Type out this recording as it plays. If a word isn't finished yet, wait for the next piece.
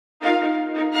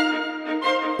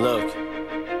Look,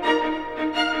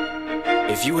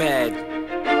 if you had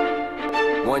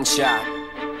one shot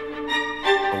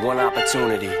or one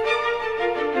opportunity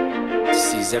to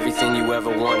seize everything you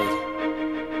ever wanted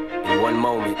in one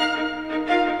moment,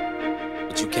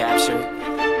 would you capture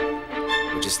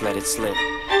it or just let it slip?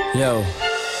 Yo.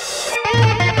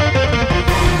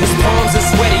 His palms are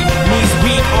sweaty, knees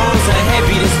weak, arms are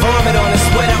heavy. There's vomit on his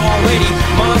sweater already.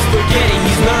 Mom's spaghetti,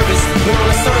 he's nervous, but on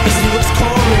the surface he looks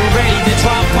calm and ready to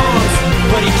drop bombs.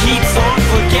 But he keeps on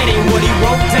forgetting what he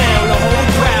wrote down. The whole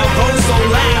crowd goes so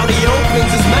loud, he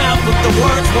opens his mouth, but the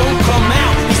words won't come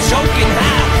out. He's choking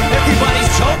how?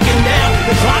 Everybody's choking now.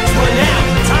 The clock's run out,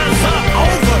 time's up,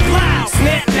 over, loud.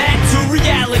 Snap back to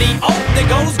reality. Oh, there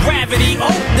goes gravity.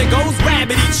 Oh, there goes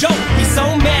rabbit. He choke. He's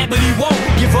so mad, but he won't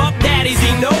give up. Daddies,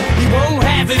 he know he won't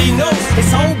have it. He knows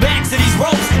his whole back to these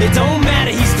ropes. It don't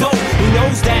matter, he's dope. He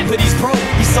knows that, but he's broke.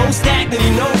 He's so stagnant,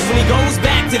 he knows when he goes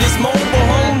back to this mobile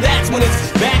home. That's when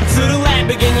it's back to the lab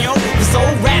again, yo. This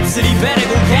old rhapsody better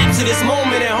go capture this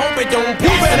moment and hope it don't pass.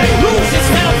 You better lose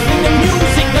yourself in the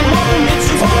music. The moment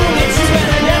you own it, you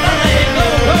better never let it go.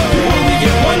 You only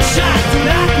get one shot, do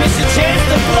not miss a chance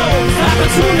to blow.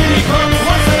 Opportunity comes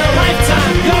once in a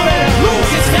lifetime. You better lose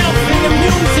yourself in the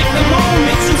music. The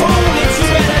moment you own it, you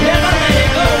better never let it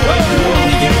go. You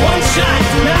only get one shot,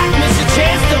 do not miss a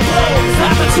chance to blow.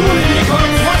 Opportunity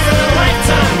comes once in a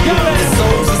lifetime. You better. The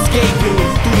soul's escaping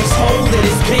through this hole that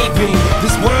is gaping.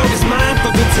 This world is mine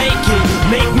for the taking.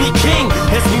 Make me king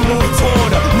as we move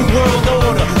toward a new world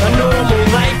order. A normal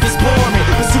life is boring,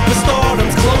 but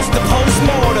superstardom's close to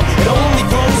postmortem. It only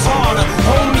grows harder,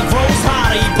 homie grows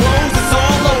hotter. He blows, it's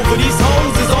all over. These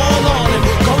hoes is all on him.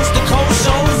 Coast to coast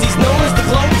shows, he's known as the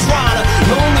globetrotter.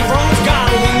 Lonely roads got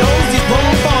him, he knows he's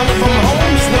grown farther from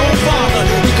home. He's no father.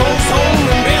 He goes home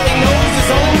and barely knows his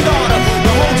own daughter.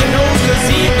 But hold your nose, cause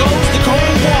here goes the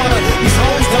cold water. These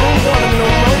hoes don't want him no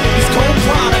more. He's cold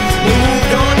product. They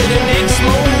moved on to the next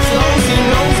smooth flows. He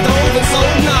knows dove and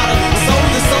sold nada. Sold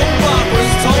the soap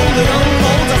operas, told it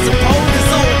unfolds. I suppose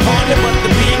it's old partner, but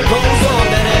the beat goes on.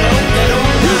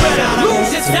 You better lose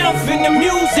yourself in the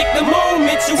music. The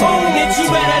moment you own it, you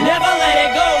better never let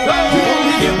it go. You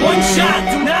only get one shot,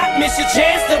 do not miss your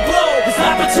chance to blow. This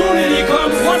opportunity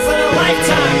comes once in a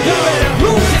lifetime. You better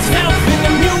lose yourself in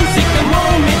the music. The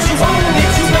moment you own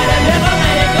it, you better never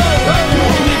let it go. You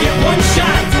only get one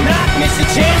shot, do not miss your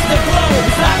chance to blow.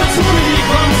 This opportunity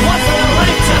comes once in a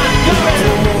lifetime. You better.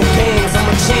 No more games,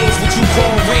 I'ma change what you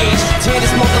call rage. Tear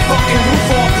this motherfucking roof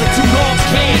off the two dogs'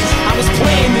 cage. I was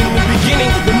playing in the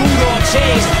beginning, the mood all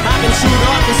changed. I've been chewed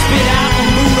up and spit out and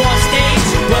moved off stage,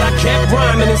 but I kept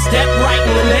rhyming and stepped right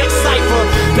in the next cipher.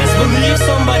 Best believe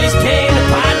somebody